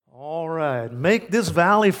right, make this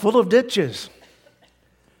valley full of ditches.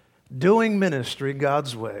 Doing ministry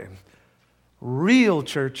God's way. Real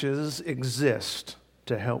churches exist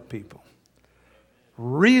to help people.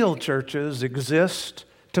 Real churches exist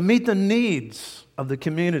to meet the needs of the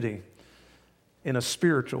community in a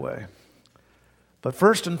spiritual way. But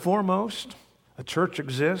first and foremost, a church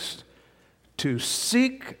exists to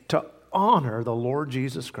seek to honor the Lord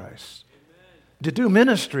Jesus Christ. To do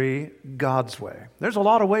ministry God's way. There's a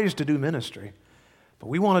lot of ways to do ministry, but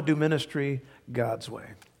we want to do ministry God's way.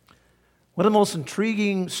 One of the most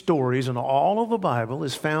intriguing stories in all of the Bible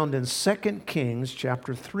is found in 2 Kings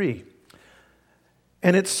chapter 3.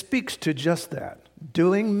 And it speaks to just that,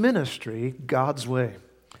 doing ministry God's way.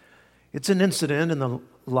 It's an incident in the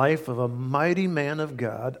life of a mighty man of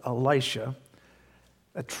God, Elisha,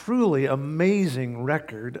 a truly amazing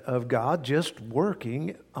record of God just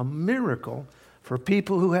working a miracle for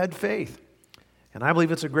people who had faith. And I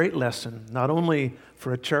believe it's a great lesson, not only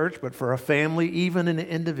for a church, but for a family, even an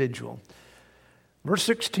individual. Verse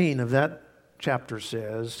 16 of that chapter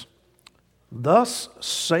says, "Thus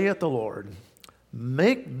saith the Lord,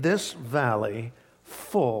 make this valley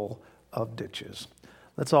full of ditches."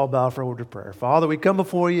 Let's all bow for a word of prayer. Father, we come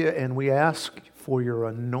before you and we ask for your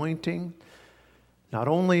anointing, not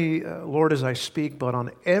only, Lord, as I speak, but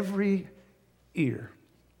on every ear.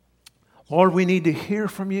 Lord, we need to hear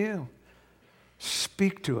from you.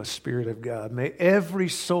 Speak to us, Spirit of God. May every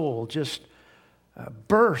soul just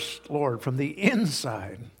burst, Lord, from the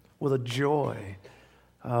inside with a joy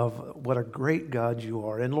of what a great God you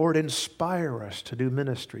are. And Lord, inspire us to do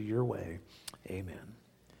ministry your way. Amen.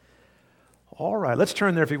 All right, let's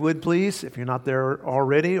turn there if you would, please. If you're not there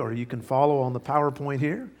already, or you can follow on the PowerPoint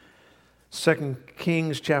here. 2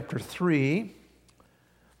 Kings chapter 3,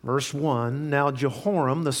 verse 1. Now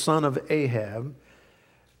Jehoram, the son of Ahab,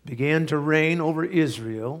 began to reign over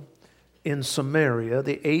Israel in Samaria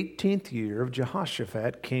the 18th year of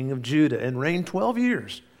Jehoshaphat, king of Judah, and reigned 12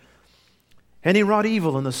 years. And he wrought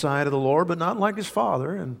evil in the sight of the Lord, but not like his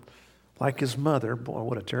father and like his mother. Boy,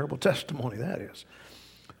 what a terrible testimony that is.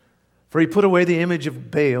 For he put away the image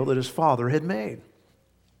of Baal that his father had made.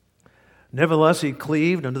 Nevertheless, he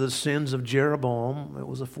cleaved unto the sins of Jeroboam, it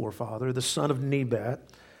was a forefather, the son of Nebat,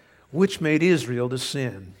 which made Israel to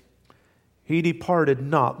sin. He departed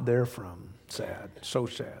not therefrom. Sad, so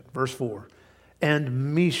sad. Verse 4.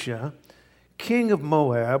 And Mesha, king of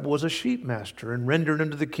Moab, was a sheep master, and rendered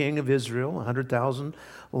unto the king of Israel 100,000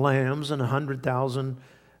 lambs and 100,000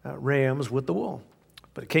 rams with the wool.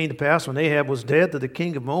 But it came to pass when Ahab was dead that the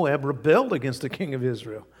king of Moab rebelled against the king of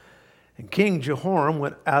Israel. And King Jehoram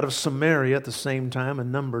went out of Samaria at the same time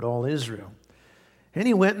and numbered all Israel. And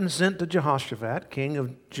he went and sent to Jehoshaphat, king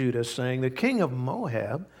of Judah, saying, The king of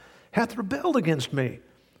Moab hath rebelled against me.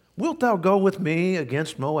 Wilt thou go with me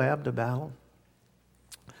against Moab to battle?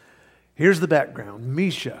 Here's the background.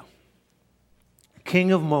 Mesha,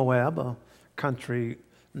 king of Moab, a country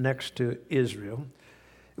next to Israel.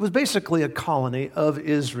 It was basically a colony of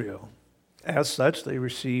Israel. As such, they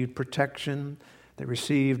received protection. They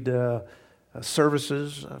received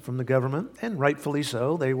services from the government, and rightfully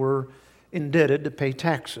so. They were indebted to pay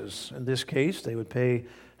taxes. In this case, they would pay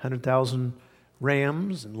 100,000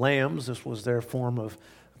 rams and lambs. This was their form of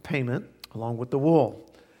payment, along with the wool.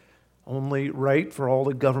 Only right for all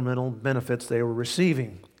the governmental benefits they were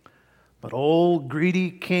receiving. But old greedy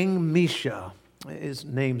King Mesha, his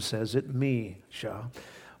name says it, Mesha,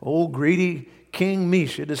 old greedy King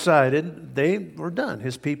Mesha decided they were done.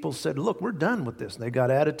 His people said, look, we're done with this. And they got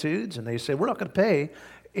attitudes, and they said, we're not going to pay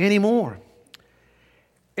anymore.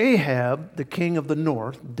 Ahab, the king of the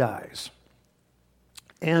north, dies.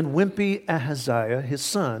 And wimpy Ahaziah, his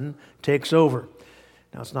son, takes over.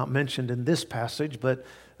 Now, it's not mentioned in this passage, but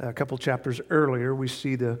a couple chapters earlier, we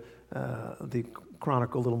see the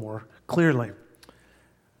chronicle a little more clearly.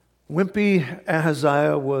 Wimpy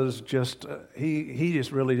Ahaziah was just, he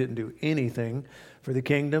just really didn't do anything for the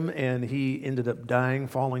kingdom, and he ended up dying,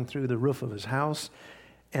 falling through the roof of his house.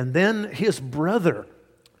 And then his brother,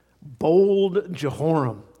 bold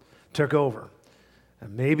Jehoram, took over.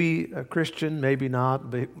 And maybe a Christian, maybe not,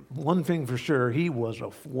 but one thing for sure, he was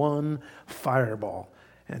one fireball.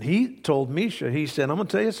 And he told Mesha, he said, I'm going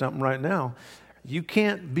to tell you something right now. You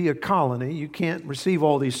can't be a colony, you can't receive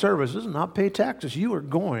all these services and not pay taxes. You are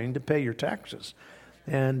going to pay your taxes.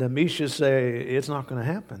 And Mesha said, it's not going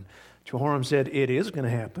to happen. Jehoram said, it is going to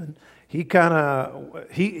happen.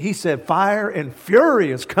 He said, fire and fury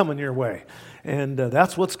is coming your way. And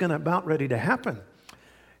that's what's about ready to happen.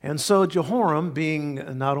 And so Jehoram,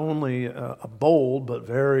 being not only bold but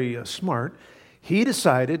very smart, he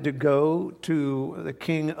decided to go to the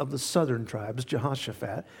king of the southern tribes,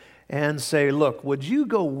 Jehoshaphat, and say, look, would you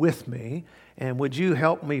go with me and would you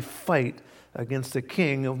help me fight against the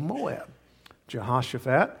king of Moab?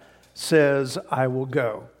 Jehoshaphat says, I will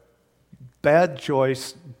go. Bad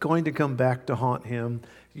choice, going to come back to haunt him.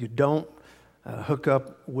 You don't hook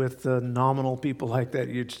up with nominal people like that.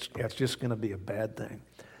 It's just going to be a bad thing.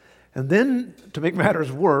 And then, to make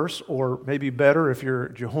matters worse, or maybe better if you're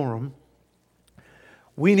Jehoram,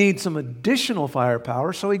 we need some additional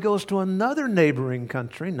firepower, so he goes to another neighboring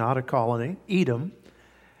country, not a colony, Edom,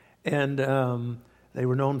 and they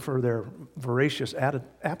were known for their voracious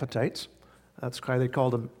appetites. That's why they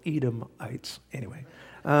called them Edomites. Anyway,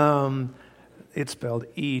 it's spelled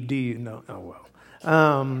E-D. No, oh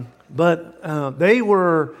well. But they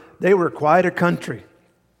were quite a country,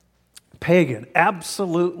 pagan,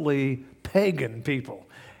 absolutely pagan people.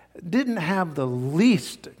 Didn't have the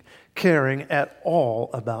least caring at all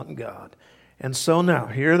about God. And so now,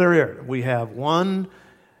 here there is. We have one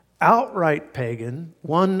outright pagan,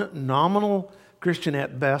 one nominal Christian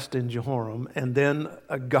at best in Jehoram, and then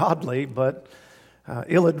a godly but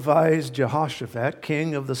ill-advised Jehoshaphat,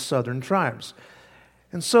 king of the southern tribes.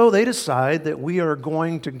 And so they decide that we are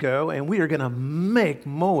going to go and we are going to make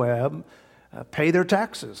Moab pay their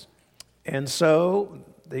taxes. And so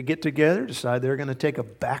they get together, decide they're going to take a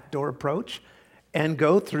backdoor approach and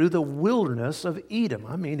go through the wilderness of Edom.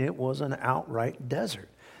 I mean, it was an outright desert.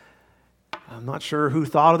 I'm not sure who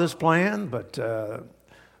thought of this plan, but the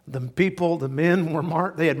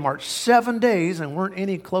men they had marched 7 days and weren't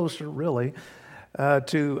any closer, really,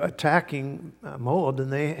 to attacking Moab than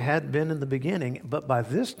they had been in the beginning. But by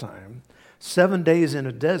this time, 7 days in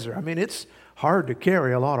a desert, I mean, it's hard to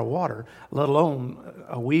carry a lot of water, let alone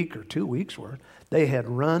a week or 2 weeks worth. They had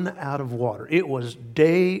run out of water. It was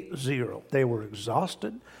day zero. They were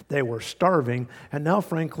exhausted. They were starving. And now,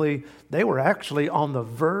 frankly, they were actually on the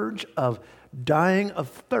verge of dying of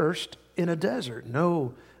thirst in a desert.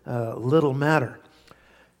 No little matter.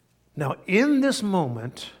 Now, in this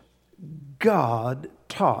moment, God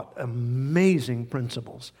taught amazing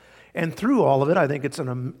principles. And through all of it, I think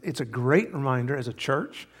it's a great reminder as a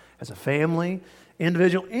church, as a family,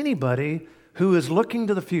 individual, anybody who is looking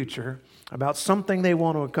to the future about something they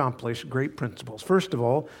want to accomplish, great principles. First of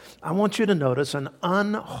all, I want you to notice an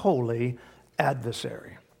unholy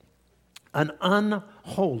adversary. An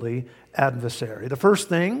unholy adversary. The first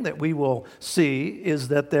thing that we will see is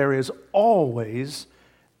that there is always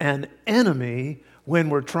an enemy when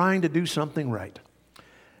we're trying to do something right.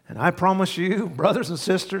 And I promise you, brothers and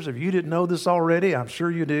sisters, if you didn't know this already, I'm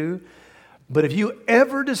sure you do, but if you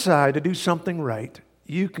ever decide to do something right,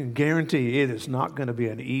 you can guarantee it is not going to be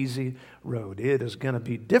an easy road. It is going to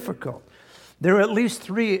be difficult. There are at least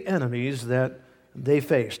three enemies that they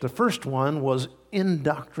faced. The first one was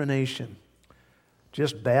indoctrination,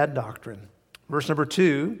 just bad doctrine. Verse number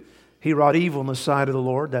 2, he wrought evil in the sight of the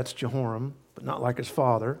Lord. That's Jehoram, but not like his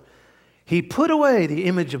father. He put away the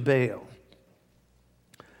image of Baal.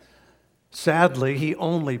 Sadly, he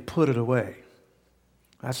only put it away.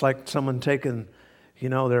 That's like someone taking,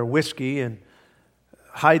 their whiskey and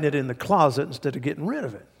hiding it in the closet instead of getting rid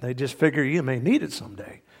of it. They just figure you may need it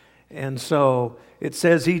someday. And so it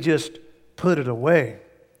says he just put it away.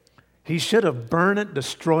 He should have burned it,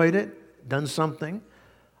 destroyed it, done something.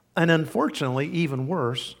 And unfortunately, even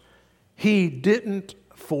worse, he didn't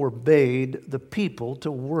forbade the people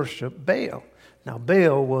to worship Baal. Now,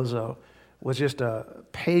 Baal was just a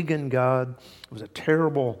pagan god. It was a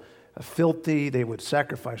terrible, filthy. They would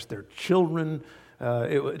sacrifice their children.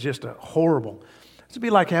 It was just a horrible. It'd be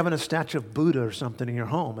like having a statue of Buddha or something in your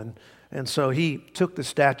home. And so he took the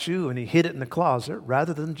statue and he hid it in the closet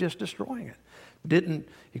rather than just destroying it.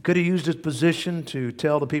 He could have used his position to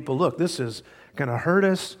tell the people, look, this is going to hurt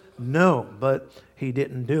us. No, but he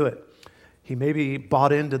didn't do it. He maybe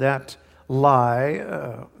bought into that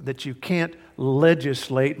lie that you can't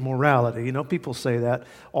legislate morality. People say that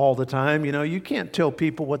all the time. You can't tell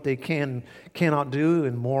people what they cannot do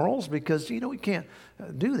in morals because, we can't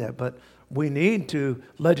do that. But we need to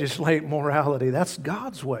legislate morality. That's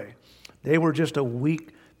God's way. They were just a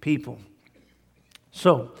weak people.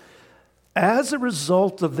 So, as a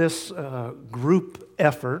result of this group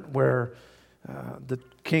effort where the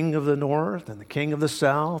king of the north and the king of the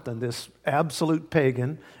south and this absolute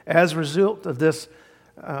pagan, as a result of this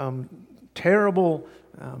terrible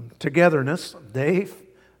togetherness, they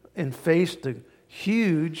faced the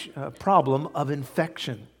huge problem of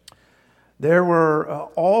infection. There were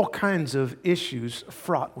all kinds of issues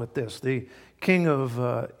fraught with this. The king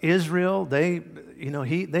of Israel, they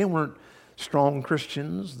weren't strong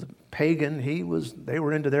Christians. The pagan, they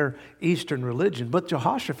were into their Eastern religion. But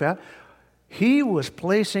Jehoshaphat, he was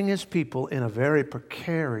placing his people in a very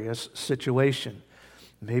precarious situation.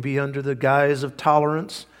 Maybe under the guise of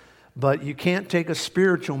tolerance, but you can't take a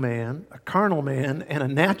spiritual man, a carnal man, and a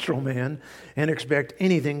natural man and expect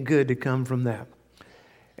anything good to come from that.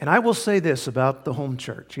 And I will say this about the home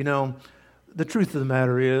church. You know, the truth of the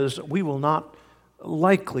matter is we will not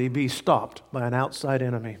likely be stopped by an outside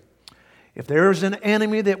enemy. If there's an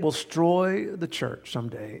enemy that will destroy the church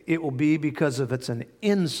someday, it will be because of it's an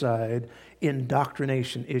inside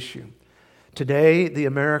indoctrination issue. Today, the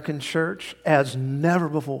American church, as never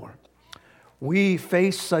before, we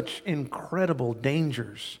face such incredible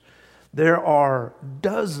dangers. There are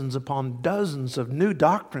dozens upon dozens of new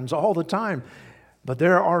doctrines all the time, but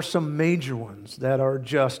there are some major ones that are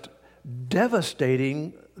just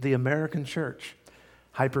devastating the American church.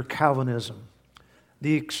 Hyper-Calvinism,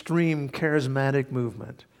 the extreme charismatic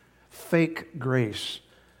movement, fake grace,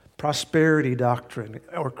 prosperity doctrine,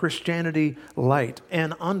 or Christianity light,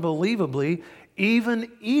 and unbelievably,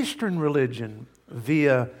 even Eastern religion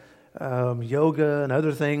via yoga and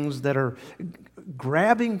other things that are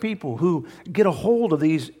grabbing people who get a hold of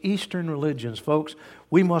these Eastern religions. Folks,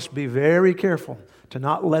 we must be very careful to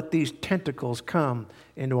not let these tentacles come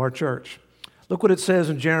into our church. Look what it says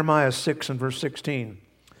in Jeremiah 6 and verse 16.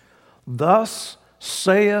 Thus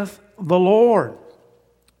saith the Lord.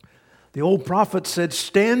 The old prophet said,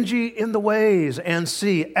 stand ye in the ways and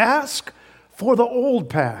see. Ask for the old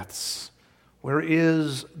paths. Where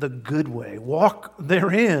is the good way? Walk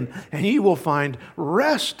therein, and ye will find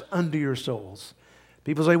rest unto your souls.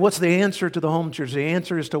 People say, what's the answer to the home church? The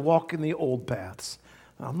answer is to walk in the old paths.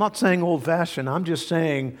 I'm not saying old-fashioned. I'm just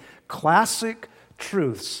saying classic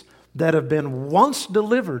truths that have been once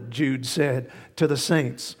delivered, Jude said, to the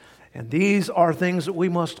saints. And these are things that we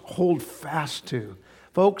must hold fast to.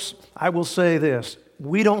 Folks, I will say this.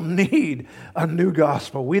 We don't need a new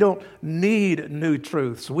gospel. We don't need new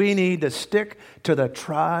truths. We need to stick to the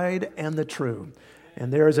tried and the true.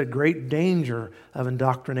 And there is a great danger of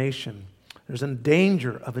indoctrination. There's a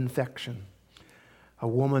danger of infection. A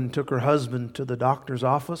woman took her husband to the doctor's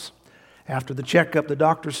office. After the checkup, the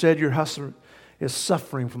doctor said, your husband is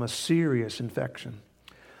suffering from a serious infection.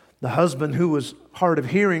 The husband, who was hard of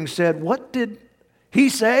hearing, said, what did he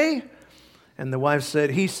say? And the wife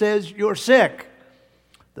said, he says you're sick.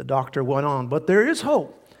 The doctor went on, but there is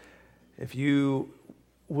hope. If you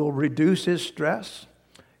will reduce his stress,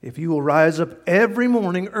 if you will rise up every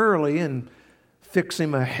morning early and fix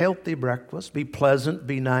him a healthy breakfast, be pleasant,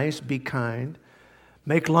 be nice, be kind,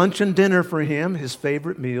 make lunch and dinner for him, his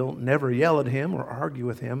favorite meal, never yell at him or argue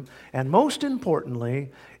with him, and most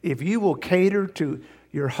importantly, if you will cater to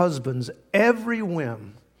your husband's every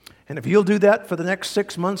whim, and if you'll do that for the next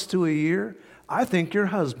 6 months to a year, I think your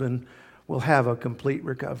husband will have a complete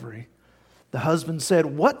recovery. The husband said,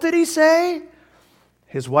 what did he say?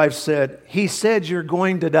 His wife said, he said you're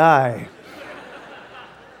going to die.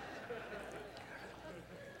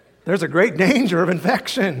 There's a great danger of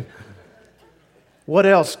infection. What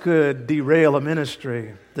else could derail a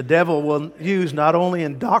ministry? The devil will use not only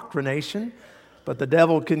indoctrination, but the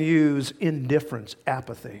devil can use indifference,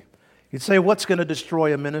 apathy. You'd say, what's going to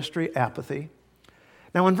destroy a ministry? Apathy.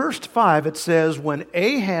 Now in verse 5 it says, when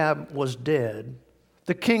Ahab was dead,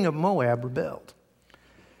 the king of Moab rebelled.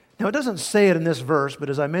 Now it doesn't say it in this verse, but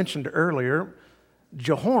as I mentioned earlier,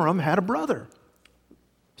 Jehoram had a brother,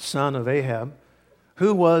 son of Ahab,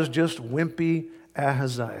 who was just wimpy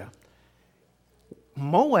Ahaziah.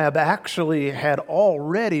 Moab actually had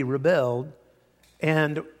already rebelled,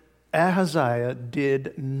 and Ahaziah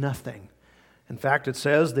did nothing. In fact, it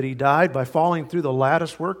says that he died by falling through the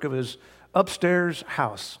lattice work of his upstairs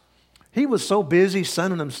house. He was so busy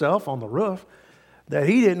sunning himself on the roof that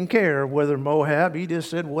he didn't care whether Moab, he just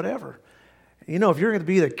said whatever. You know, if you're going to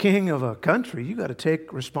be the king of a country, you got to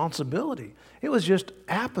take responsibility. It was just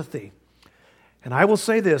apathy. And I will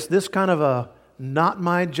say this kind of a not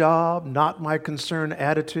my job, not my concern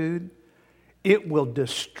attitude, it will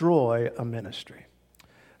destroy a ministry.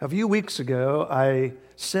 A few weeks ago, I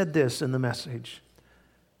said this in the message.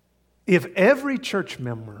 If every church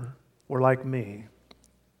member were like me,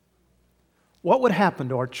 what would happen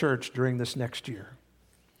to our church during this next year?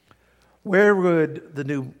 Where would the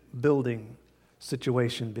new building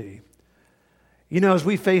situation be? You know, as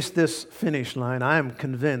we face this finish line, I am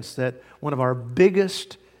convinced that one of our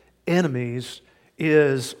biggest enemies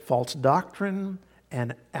is false doctrine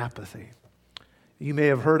and apathy. You may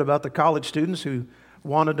have heard about the college students who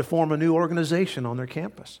wanted to form a new organization on their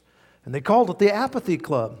campus, and they called it the Apathy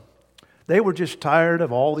Club. They were just tired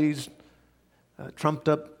of all these trumped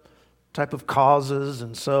up type of causes,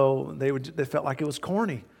 and so they felt like it was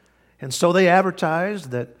corny. And so they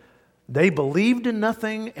advertised that they believed in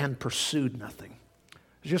nothing and pursued nothing.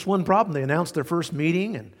 There's just one problem. They announced their first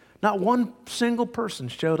meeting, and not one single person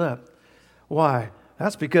showed up. Why?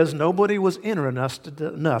 That's because nobody was interested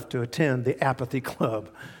enough to attend the apathy club.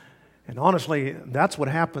 And honestly, that's what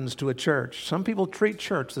happens to a church. Some people treat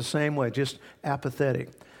church the same way, just apathetic.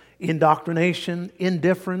 Indoctrination,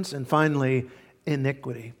 indifference, and finally,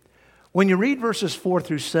 iniquity. When you read verses 4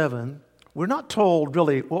 through 7, we're not told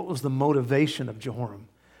really what was the motivation of Jehoram.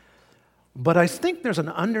 But I think there's an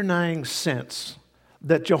underlying sense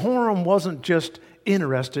that Jehoram wasn't just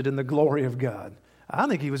interested in the glory of God. I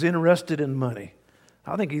think he was interested in money.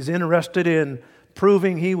 I think he's interested in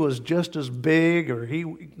proving he was just as big, or he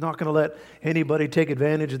not going to let anybody take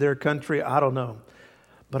advantage of their country. I don't know.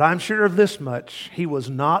 But I'm sure of this much. He was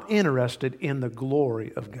not interested in the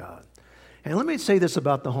glory of God. And let me say this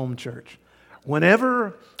about the home church.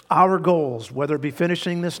 Whenever our goals, whether it be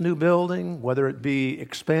finishing this new building, whether it be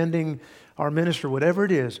expanding our ministry, whatever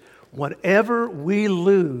it is, whenever we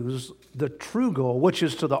lose the true goal, which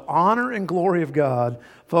is to the honor and glory of God,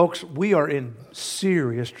 folks, we are in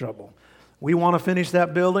serious trouble. We want to finish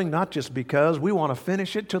that building, not just because, we want to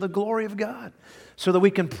finish it to the glory of God so that we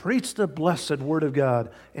can preach the blessed Word of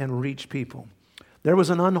God and reach people. There was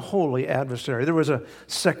an unholy adversary. There was a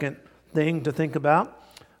second thing to think about,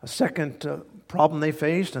 a second problem they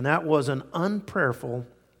faced, and that was an unprayerful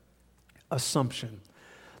assumption.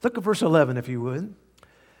 Look at verse 11, if you would.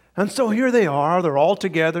 And so here they are. They're all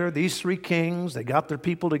together, these three kings. They got their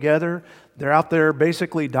people together. They're out there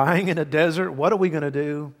basically dying in a desert. What are we going to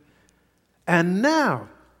do? And now,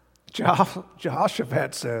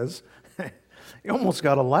 Jehoshaphat says, you almost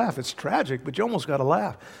got to laugh. It's tragic, but you almost got to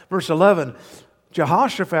laugh. Verse 11,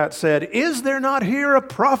 Jehoshaphat said, "Is there not here a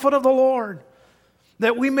prophet of the Lord,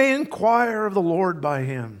 that we may inquire of the Lord by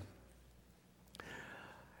him?"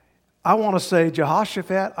 I want to say,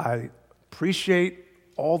 Jehoshaphat, I appreciate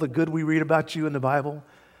all the good we read about you in the Bible,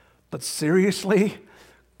 but seriously,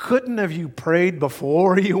 couldn't have you prayed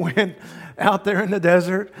before you went out there in the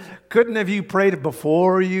desert? Couldn't have you prayed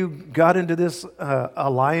before you got into this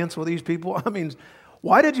alliance with these people? I mean,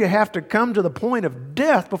 why did you have to come to the point of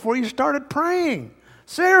death before you started praying?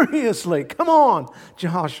 Seriously, come on,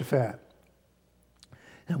 Jehoshaphat.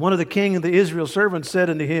 And one of the king of the Israel servants said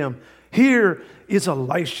unto him, "Here is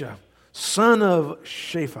Elisha, son of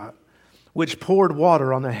Shaphat, which poured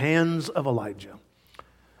water on the hands of Elijah."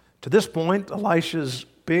 To this point, Elisha's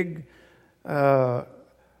big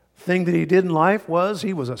thing that he did in life was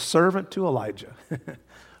he was a servant to Elijah.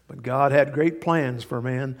 But God had great plans for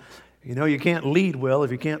man. You know, you can't lead well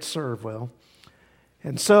if you can't serve well.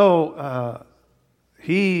 And so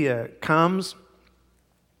he comes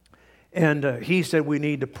and he said, we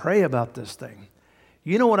need to pray about this thing.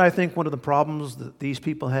 You know what I think one of the problems that these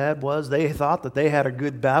people had was they thought that they had a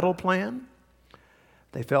good battle plan.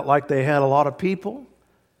 They felt like they had a lot of people.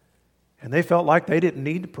 And they felt like they didn't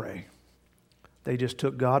need to pray. They just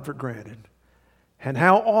took God for granted. And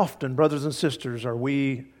how often, brothers and sisters, are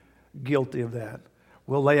we guilty of that?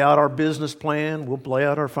 We'll lay out our business plan. We'll lay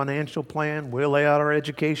out our financial plan. We'll lay out our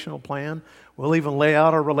educational plan. We'll even lay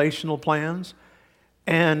out our relational plans.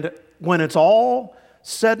 And when it's all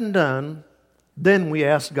said and done, then we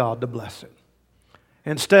ask God to bless it.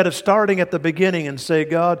 Instead of starting at the beginning and say,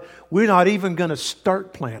 God, we're not even going to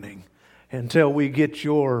start planning until we get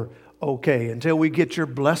your okay, until we get your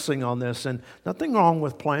blessing on this. And nothing wrong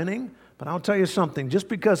with planning, but I'll tell you something, just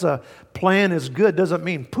because a plan is good doesn't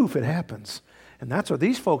mean poof, it happens. And that's what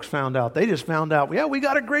these folks found out. They just found out, yeah, we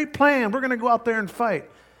got a great plan. We're going to go out there and fight.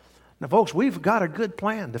 Now, folks, we've got a good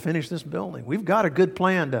plan to finish this building. We've got a good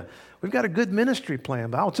plan we've got a good ministry plan.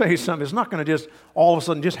 But I'll tell you something, it's not going to just all of a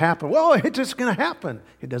sudden just happen. Well, it's just going to happen.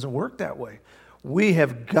 It doesn't work that way. We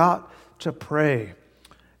have got to pray.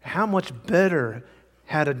 How much better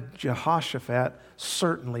had a Jehoshaphat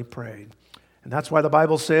certainly prayed. And that's why the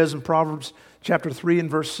Bible says in Proverbs chapter 3 and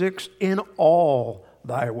verse 6, in all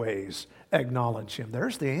thy ways acknowledge him.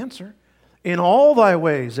 There's the answer. In all thy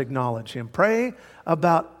ways acknowledge him. Pray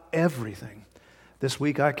about everything. This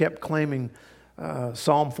week I kept claiming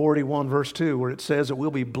Psalm 41 verse 2 where it says that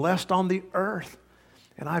we'll be blessed on the earth.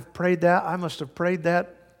 And I've prayed that. I must have prayed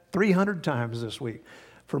that 300 times this week.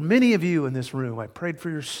 For many of you in this room, I prayed for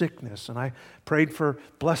your sickness and I prayed for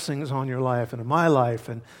blessings on your life and in my life.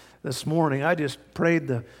 And this morning I just prayed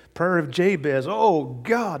the prayer of Jabez. Oh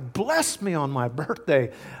God, bless me on my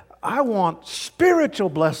birthday. I want spiritual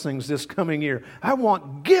blessings this coming year. I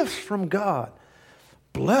want gifts from God.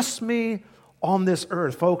 Bless me on this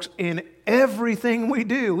earth. Folks, in everything we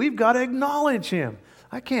do, we've got to acknowledge him.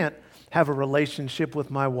 I can't have a relationship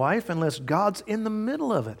with my wife unless God's in the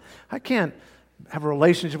middle of it. I can't have a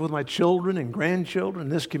relationship with my children and grandchildren in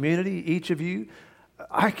this community, each of you.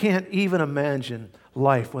 I can't even imagine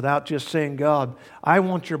life without just saying, God, I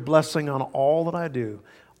want your blessing on all that I do.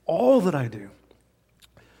 All that I do.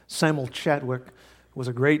 Samuel Chadwick was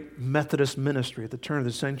a great Methodist ministry at the turn of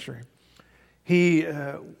the century. He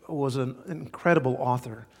was an incredible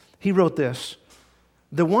author. He wrote this: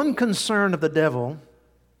 the one concern of the devil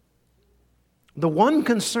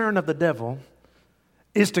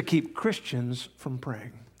is to keep Christians from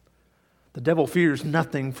praying. The devil fears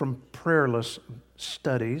nothing from prayerless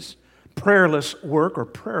studies, prayerless work, or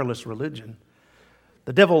prayerless religion.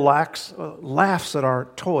 The devil laughs at our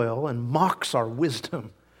toil and mocks our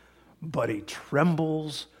wisdom, but he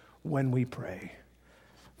trembles when we pray.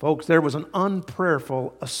 Folks, there was an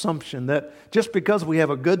unprayerful assumption that just because we have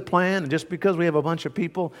a good plan and just because we have a bunch of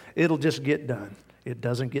people, it'll just get done. It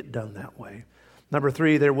doesn't get done that way. Number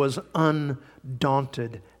 3, there was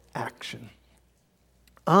undaunted action.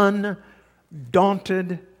 Undaunted,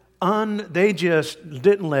 they just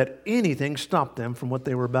didn't let anything stop them from what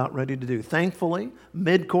they were about ready to do. Thankfully,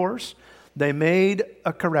 mid-course, they made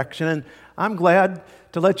a correction. And I'm glad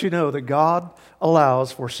to let you know that God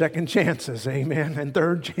allows for second chances, amen, and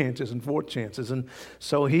third chances and fourth chances. And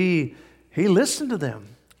so He listened to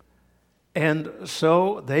them. And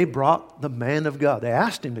so they brought the man of God. They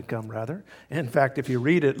asked him to come, rather. In fact, if you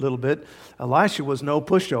read it a little bit, Elisha was no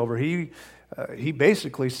pushover. He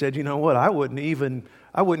basically said, you know what, I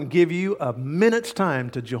wouldn't give you a minute's time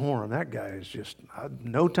to Jehoram. That guy is just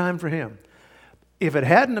no time for him. If it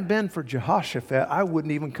hadn't have been for Jehoshaphat, I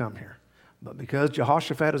wouldn't even come here. But because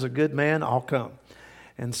Jehoshaphat is a good man, I'll come.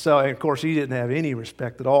 And so, of course, he didn't have any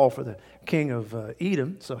respect at all for the king of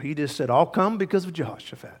Edom. So he just said, I'll come because of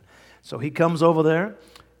Jehoshaphat. So he comes over there,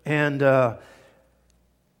 and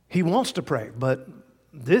he wants to pray. But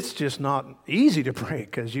it's just not easy to pray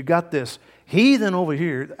because you got this heathen over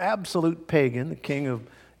here, the absolute pagan, the king of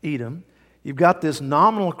Edom. You've got this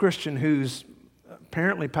nominal Christian who's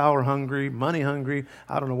apparently power hungry, money hungry.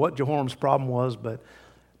 I don't know what Jehoram's problem was, but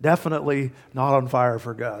definitely not on fire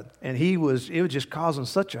for God. And it was just causing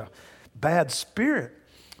such a bad spirit.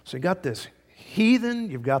 So you got this heathen,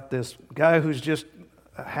 you've got this guy who's just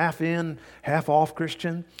a half in, half off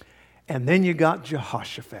Christian. And then you got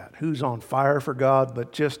Jehoshaphat, who's on fire for God,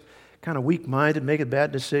 but just kind of weak-minded, making a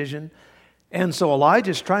bad decision. And so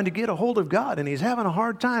Elijah's trying to get a hold of God, and he's having a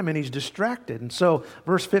hard time, and he's distracted. And so,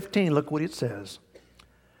 verse 15, look what it says.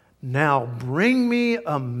 Now bring me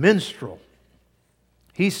a minstrel.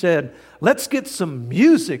 He said, let's get some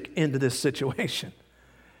music into this situation,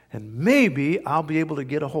 and maybe I'll be able to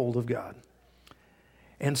get a hold of God.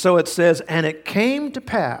 And so it says, and it came to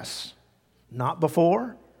pass, not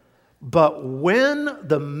before, but when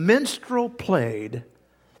the minstrel played,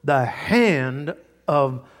 the hand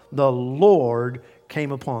of the Lord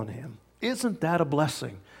came upon him. Isn't that a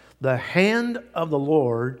blessing? The hand of the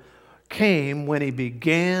Lord came when he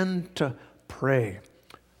began to pray.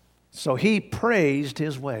 So he praised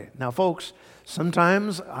his way. Now, folks,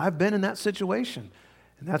 sometimes I've been in that situation.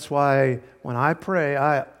 And that's why when I pray,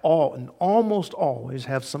 I almost always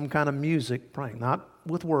have some kind of music playing. Not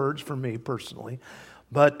with words for me personally,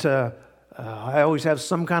 but I always have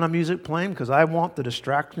some kind of music playing because I want the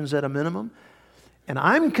distractions at a minimum. And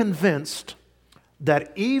I'm convinced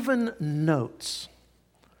that even notes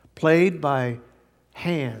played by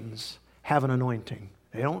hands have an anointing.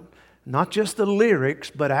 They don't, not just the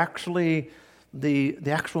lyrics, but actually the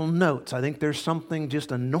actual notes. I think there's something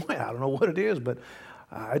just annoying. I don't know what it is, but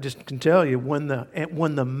I just can tell you when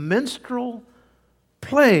the minstrel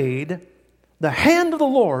played, the hand of the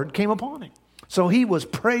Lord came upon him. So he was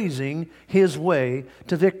praising his way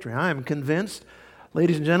to victory. I am convinced,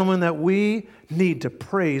 ladies and gentlemen, that we need to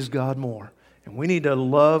praise God more. And we need to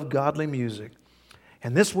love godly music.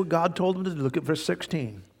 And this is what God told him to do. Look at verse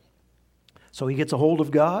 16. So he gets a hold of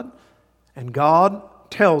God, and God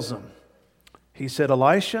tells him. He said,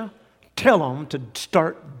 Elisha, tell him to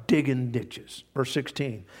start digging ditches. Verse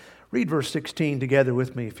 16. Read verse 16 together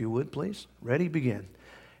with me, if you would, please. Ready? Begin.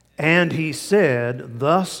 And he said,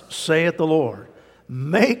 thus saith the Lord,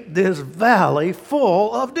 make this valley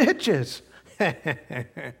full of ditches.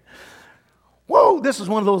 Whoa, this is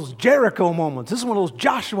one of those Jericho moments. This is one of those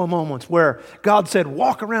Joshua moments where God said,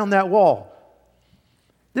 walk around that wall.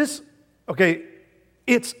 It's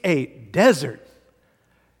a desert.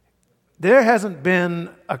 There hasn't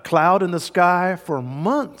been a cloud in the sky for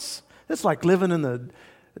months. It's like living in the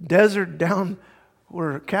desert down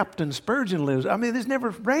where Captain Spurgeon lives. I mean, there's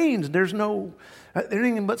never rains. There's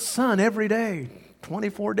anything but sun every day,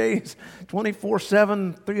 24 days,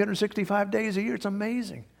 24/7, 365 days a year. It's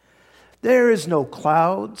amazing. There is no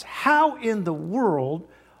clouds. How in the world,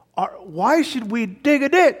 why should we dig a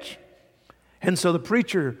ditch? And so the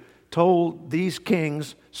preacher told these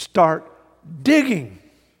kings, start digging.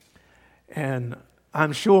 And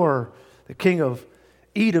I'm sure the king of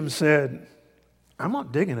Edom said, I'm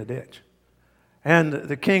not digging a ditch. And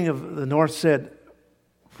the king of the north said,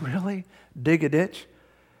 really? Dig a ditch?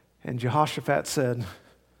 And Jehoshaphat said,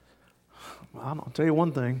 well, I'll tell you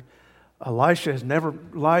one thing. Elisha has never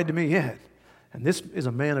lied to me yet. And this is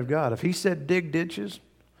a man of God. If he said dig ditches,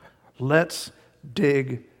 let's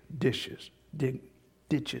dig dishes. Dig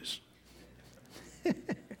ditches.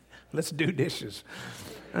 Let's do dishes.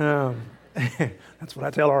 That's what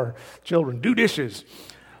I tell our children. Do dishes.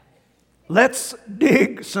 Let's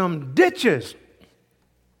dig some ditches.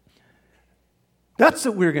 That's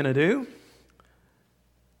what we're going to do.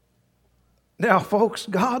 Now, folks,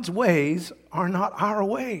 God's ways are not our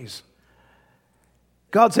ways.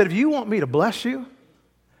 God said, if you want me to bless you,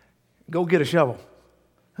 go get a shovel,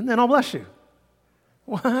 and then I'll bless you.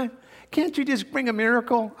 What? Can't you just bring a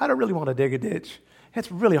miracle? I don't really want to dig a ditch.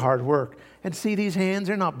 It's really hard work. And see, these hands,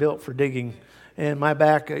 they're not built for digging. And my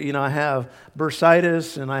back, I have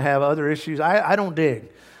bursitis and I have other issues. I don't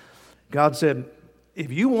dig. God said,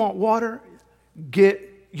 if you want water,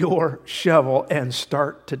 get your shovel and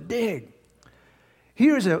start to dig.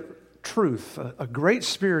 Here's a truth, a great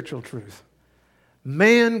spiritual truth.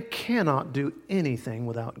 Man cannot do anything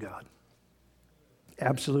without God.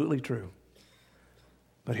 Absolutely true.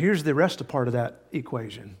 But here's the rest of part of that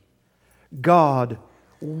equation. God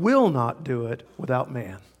will not do it without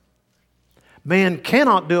man. Man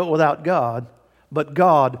cannot do it without God, but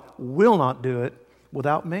God will not do it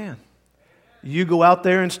without man. You go out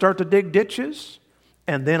there and start to dig ditches,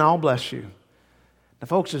 and then I'll bless you. Now,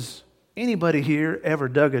 folks, has anybody here ever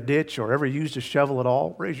dug a ditch or ever used a shovel at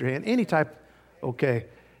all? Raise your hand. Any type. Okay.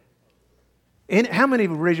 How many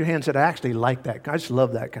of you raise your hand and said, I actually like that? I just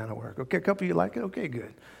love that kind of work. Okay, a couple of you like it? Okay,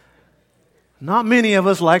 good. Not many of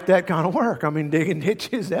us like that kind of work. I mean, digging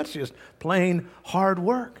ditches, that's just plain hard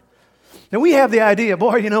work. And we have the idea,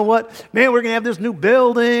 boy, you know what? Man, we're going to have this new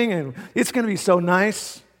building, and it's going to be so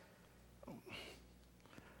nice.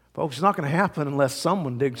 Folks, it's not going to happen unless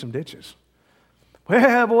someone digs some ditches.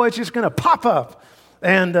 Well, boy, it's just going to pop up,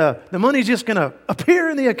 and the money's just going to appear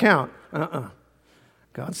in the account.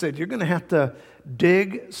 God said, you're going to have to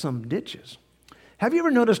dig some ditches. Have you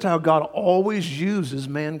ever noticed how God always uses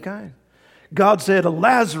mankind? God said,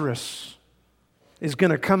 Lazarus is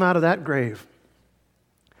going to come out of that grave.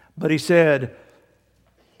 But he said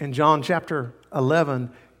in John chapter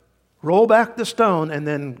 11, roll back the stone and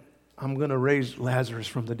then I'm going to raise Lazarus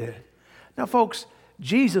from the dead. Now, folks,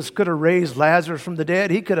 Jesus could have raised Lazarus from the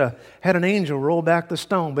dead. He could have had an angel roll back the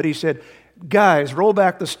stone. But he said, guys, roll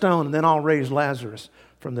back the stone and then I'll raise Lazarus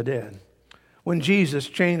from the dead. When Jesus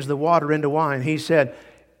changed the water into wine, he said,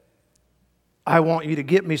 I want you to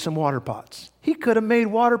get me some water pots. He could have made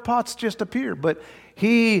water pots just appear, but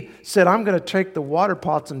he said, I'm going to take the water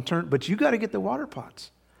pots and turn, but you got to get the water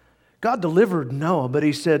pots. God delivered Noah, but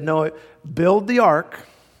he said, no, build the ark.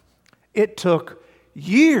 It took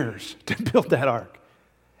years to build that ark.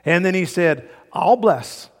 And then he said, I'll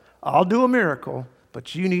bless, I'll do a miracle,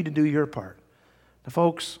 but you need to do your part. Now,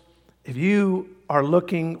 folks, if you are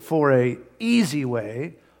looking for an easy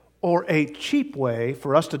way or a cheap way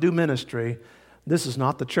for us to do ministry, this is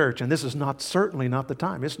not the church, and this is certainly not the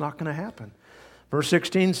time. It's not going to happen. Verse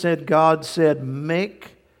 16 said, God said,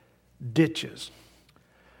 make ditches.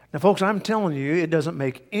 Now, folks, I'm telling you, it doesn't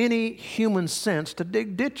make any human sense to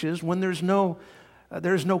dig ditches when there's no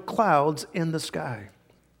clouds in the sky.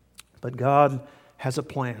 But God has a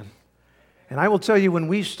plan. And I will tell you, when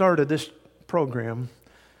we started this program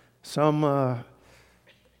some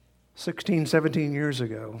 16, 17 years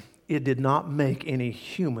ago, it did not make any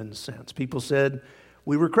human sense. People said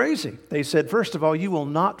we were crazy. They said, first of all, you will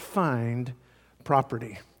not find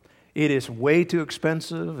property. It is way too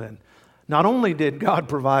expensive. And not only did God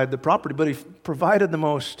provide the property, but He provided the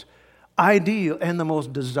most ideal and the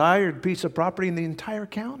most desired piece of property in the entire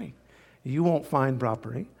county. You won't find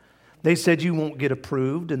property. They said you won't get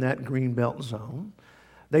approved in that greenbelt zone.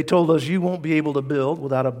 They told us you won't be able to build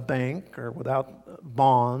without a bank or without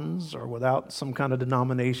bonds or without some kind of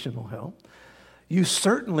denominational help. You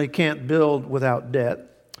certainly can't build without debt.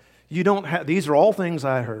 You don't have, these are all things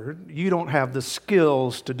I heard. You don't have the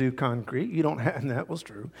skills to do concrete. You don't have, and that was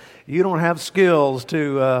true. You don't have skills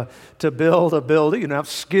to build a building. You don't have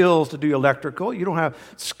skills to do electrical. You don't have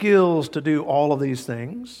skills to do all of these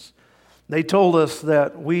things. They told us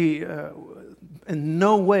that In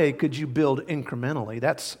no way could you build incrementally.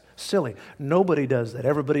 That's silly. Nobody does that.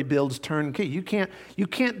 Everybody builds turnkey. You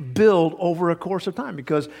can't build over a course of time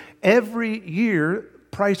because every year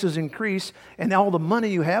prices increase and all the money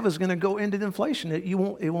you have is going to go into inflation. It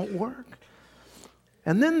won't work.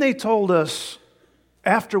 And then they told us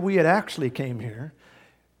after we had actually came here,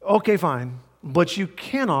 okay, fine, but you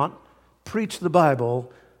cannot preach the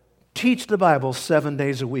Bible, teach the Bible 7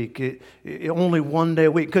 days a week, only 1 day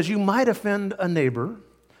a week, because you might offend a neighbor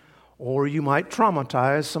or you might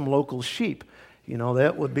traumatize some local sheep.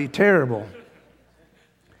 That would be terrible.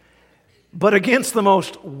 But against the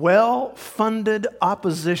most well-funded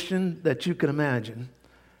opposition that you can imagine,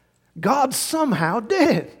 God somehow did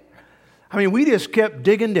it. We just kept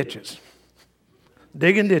digging ditches.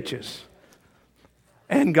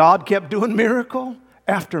 And God kept doing miracle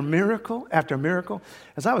after miracle after miracle.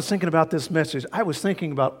 As I was thinking about this message, I was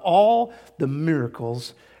thinking about all the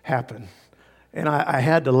miracles happen. And I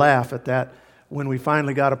had to laugh at that when we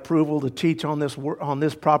finally got approval to teach on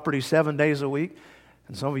this property 7 days a week.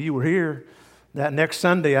 And some of you were here. That next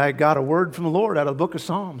Sunday, I got a word from the Lord out of the book of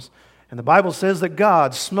Psalms. And the Bible says that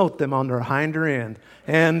God smote them on their hinder end.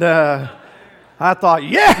 And I thought,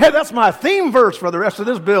 yeah, that's my theme verse for the rest of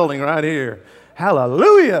this building right here.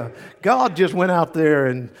 Hallelujah. God just went out there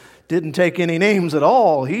and didn't take any names at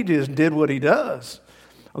all. He just did what he does.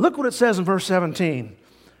 Look what it says in verse 17.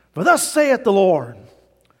 For thus saith the Lord,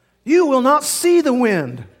 you will not see the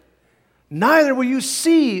wind, neither will you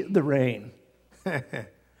see the rain.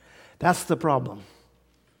 That's the problem.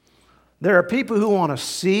 There are people who want to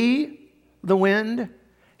see the wind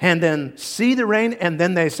and then see the rain, and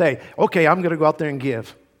then they say, okay, I'm going to go out there and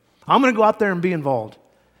give. I'm going to go out there and be involved.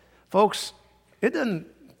 Folks,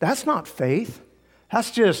 that's not faith. That's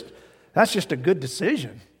just a good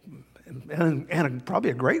decision and probably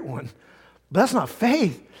a great one. But that's not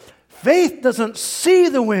faith. Faith doesn't see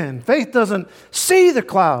the wind. Faith doesn't see the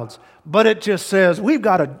clouds. But it just says, we've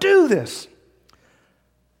got to do this.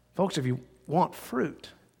 Folks, if you want fruit,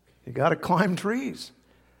 you got to climb trees.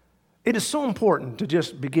 It is so important to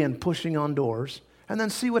just begin pushing on doors and then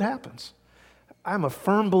see what happens. I'm a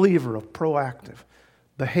firm believer of proactive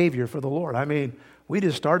behavior for the Lord. We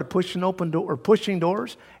just started pushing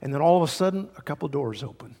doors, and then all of a sudden, a couple doors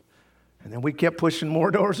open. And then we kept pushing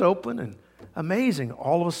more doors open, and amazing,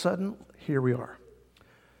 all of a sudden, here we are.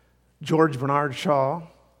 George Bernard Shaw,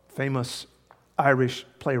 famous Irish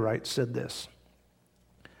playwright, said this: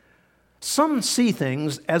 some see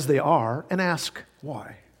things as they are and ask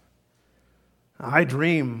why. I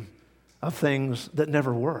dream of things that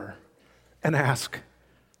never were and ask,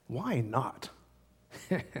 why not?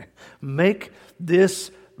 Make this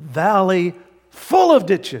valley full of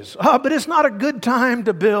ditches. But it's not a good time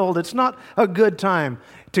to build. It's not a good time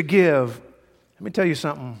to give. Let me tell you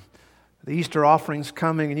something. The Easter offering's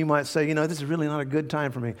coming, and you might say, this is really not a good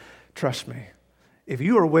time for me. Trust me. If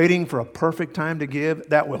you are waiting for a perfect time to give,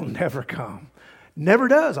 that will never come. Never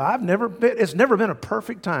does. It's never been a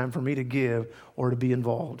perfect time for me to give or to be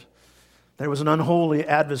involved. There was an unholy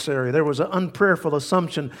adversary. There was an unprayerful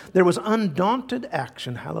assumption. There was undaunted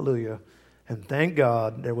action. Hallelujah. And thank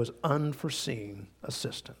God there was unforeseen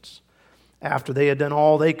assistance. After they had done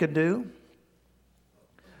all they could do,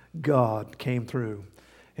 God came through.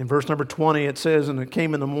 In verse number 20, it says, and it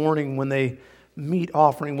came in the morning when the meat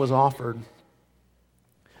offering was offered.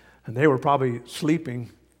 And they were probably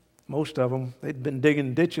sleeping, most of them. They'd been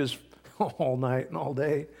digging ditches all night and all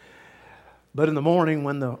day. But in the morning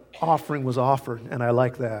when the offering was offered, and I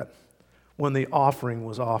like that, when the offering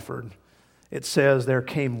was offered, it says there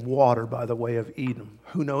came water by the way of Eden.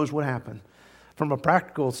 Who knows what happened? From a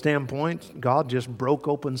practical standpoint, God just broke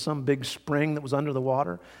open some big spring that was under the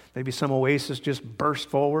water. Maybe some oasis just burst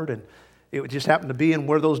forward, and it just happened to be in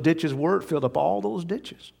where those ditches were. It filled up all those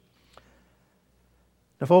ditches.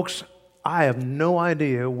 Now, folks, I have no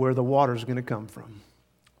idea where the water is going to come from.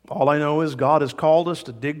 All I know is God has called us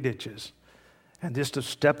to dig ditches and just to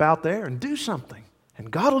step out there and do something, and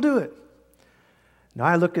God will do it. Now,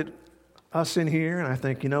 I look at us in here, and I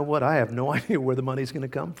think, you know what? I have no idea where the money's going to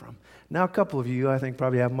come from. Now, a couple of you, I think,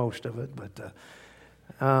 probably have most of it, but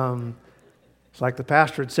it's like the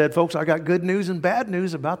pastor had said, folks, I got good news and bad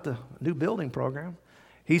news about the new building program.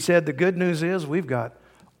 He said the good news is we've got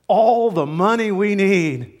all the money we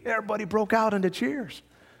need. Everybody broke out into cheers.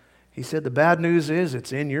 He said the bad news is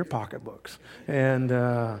it's in your pocketbooks. And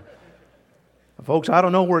folks, I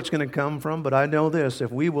don't know where it's going to come from, but I know this.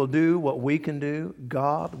 If we will do what we can do,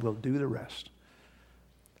 God will do the rest.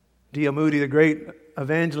 D.L. Moody, the great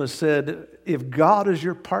evangelist, said, if God is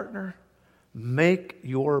your partner, make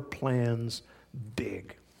your plans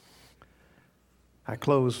big. I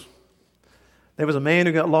close There was a man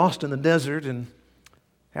who got lost in the desert, and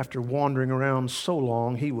after wandering around so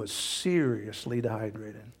long, he was seriously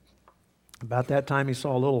dehydrated. About that time, he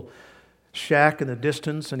saw a little shack in the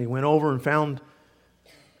distance, and he went over and found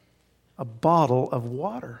a bottle of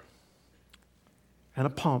water and a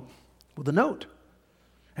pump with a note.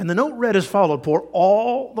 And the note read as followed: pour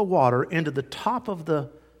all the water into the top of the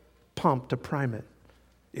pump to prime it.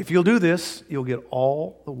 If you'll do this, you'll get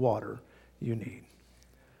all the water you need.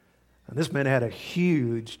 And this man had a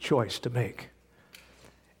huge choice to make.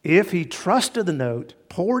 If he trusted the note,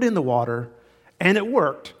 poured in the water, and it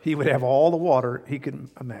worked, he would have all the water he could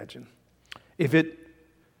imagine. If he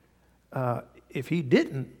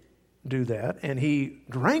didn't do that and he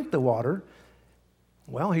drank the water,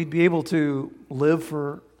 well, he'd be able to live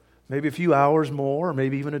for maybe a few hours more, or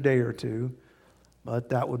maybe even a day or two, but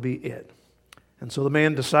that would be it. And so the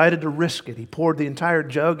man decided to risk it. He poured the entire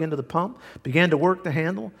jug into the pump, began to work the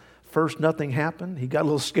handle. First, nothing happened. He got a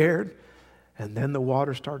little scared, and then the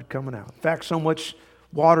water started coming out. In fact, so much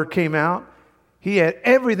water came out, he had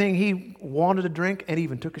everything he wanted to drink and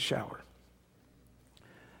even took a shower.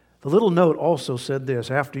 The little note also said this: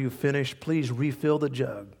 after you finish, please refill the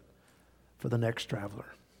jug for the next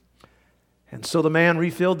traveler. And so the man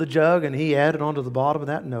refilled the jug, and he added onto the bottom of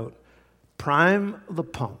that note, prime the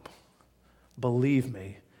pump. Believe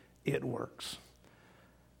me, it works.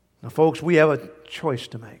 Now, folks, we have a choice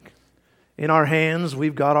to make. In our hands,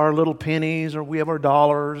 we've got our little pennies, or we have our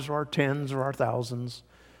dollars, or our tens, or our thousands,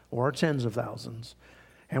 or our tens of thousands.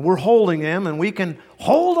 And we're holding them, and we can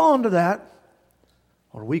hold on to that,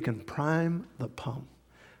 or we can prime the pump.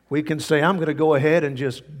 We can say, I'm going to go ahead and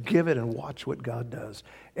just give it and watch what God does.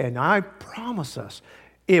 And I promise us,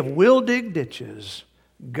 if we'll dig ditches,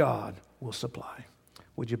 God will supply.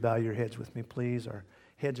 Would you bow your heads with me, please? Our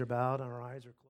heads are bowed and our eyes are closed.